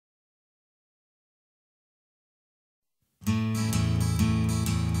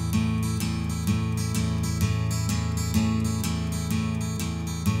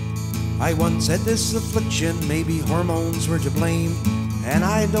I once had this affliction, maybe hormones were to blame. And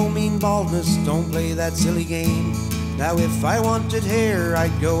I don't mean baldness, don't play that silly game. Now if I wanted hair,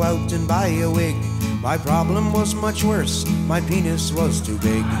 I'd go out and buy a wig. My problem was much worse, my penis was too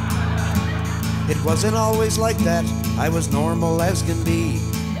big. It wasn't always like that, I was normal as can be.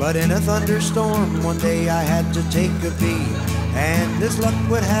 But in a thunderstorm, one day I had to take a pee. And as luck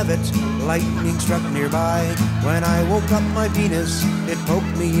would have it, lightning struck nearby. When I woke up, my penis, it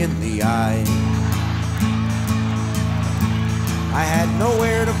poked me in the eye. I had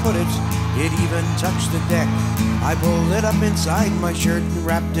nowhere to put it, it even touched the deck. I pulled it up inside my shirt and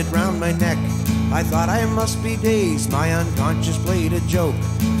wrapped it round my neck. I thought I must be dazed, my unconscious played a joke.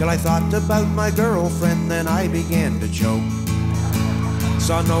 Till I thought about my girlfriend, then I began to choke.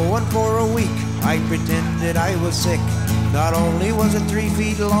 Saw no one for a week, I pretended I was sick. Not only was it 3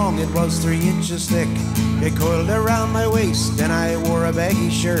 feet long, it was 3 inches thick. It coiled around my waist and I wore a baggy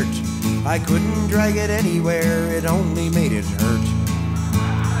shirt. I couldn't drag it anywhere, it only made it hurt.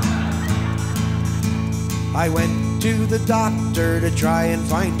 I went to the doctor to try and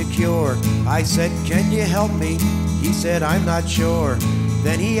find a cure. I said, "Can you help me?" He said, "I'm not sure."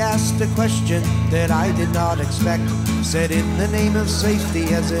 Then he asked a question that I did not expect. Said, "In the name of safety,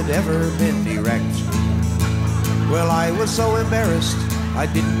 has it ever been erect?" Well, I was so embarrassed, I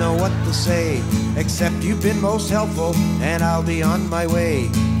didn't know what to say, except you've been most helpful and I'll be on my way.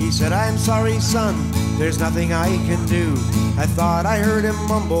 He said, "I'm sorry, son, there's nothing I can do." I thought I heard him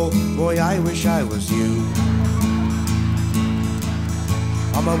mumble, "Boy, I wish I was you."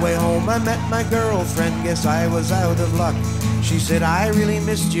 On my way home I met my girlfriend, guess I was out of luck. She said, "I really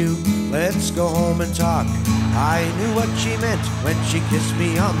missed you, let's go home and talk." I knew what she meant when she kissed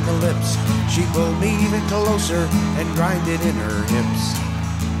me on the lips. She pulled me even closer and grinded in her hips.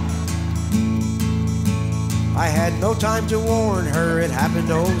 I had no time to warn her, it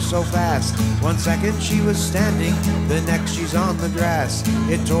happened oh so fast. 1 second she was standing, the next she's on the grass.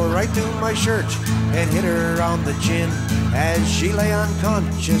 It tore right through my shirt and hit her on the chin. As she lay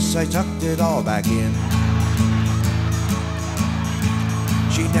unconscious, I tucked it all back in.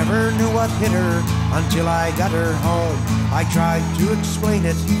 She never knew what hit her until I got her home. I tried to explain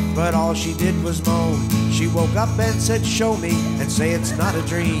it, but all she did was moan. She woke up and said, "Show me," and say it's not a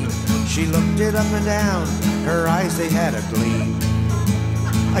dream. She looked it up and down, her eyes they had a gleam.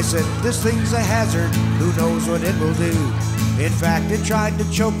 I said, "This thing's a hazard, who knows what it will do. In fact, it tried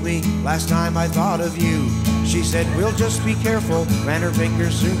to choke me last time I thought of you." She said, "We'll just be careful," ran her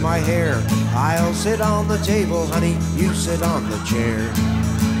fingers through my hair. "I'll sit on the table, honey, you sit on the chair."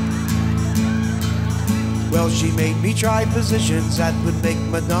 Well, she made me try positions that would make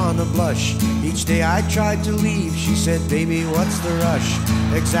Madonna blush. Each day I tried to leave, she said, "Baby, what's the rush?"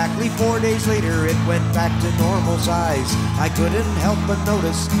 Exactly 4 days later, it went back to normal size. I couldn't help but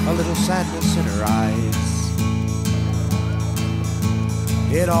notice a little sadness in her eyes.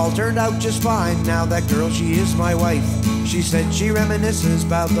 It all turned out just fine, now that girl, she is my wife. She said she reminisces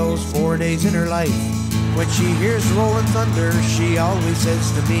about those 4 days in her life. When she hears rolling thunder, she always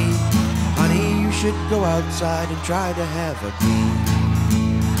says to me, "Honey, you should go outside and try to have a pee."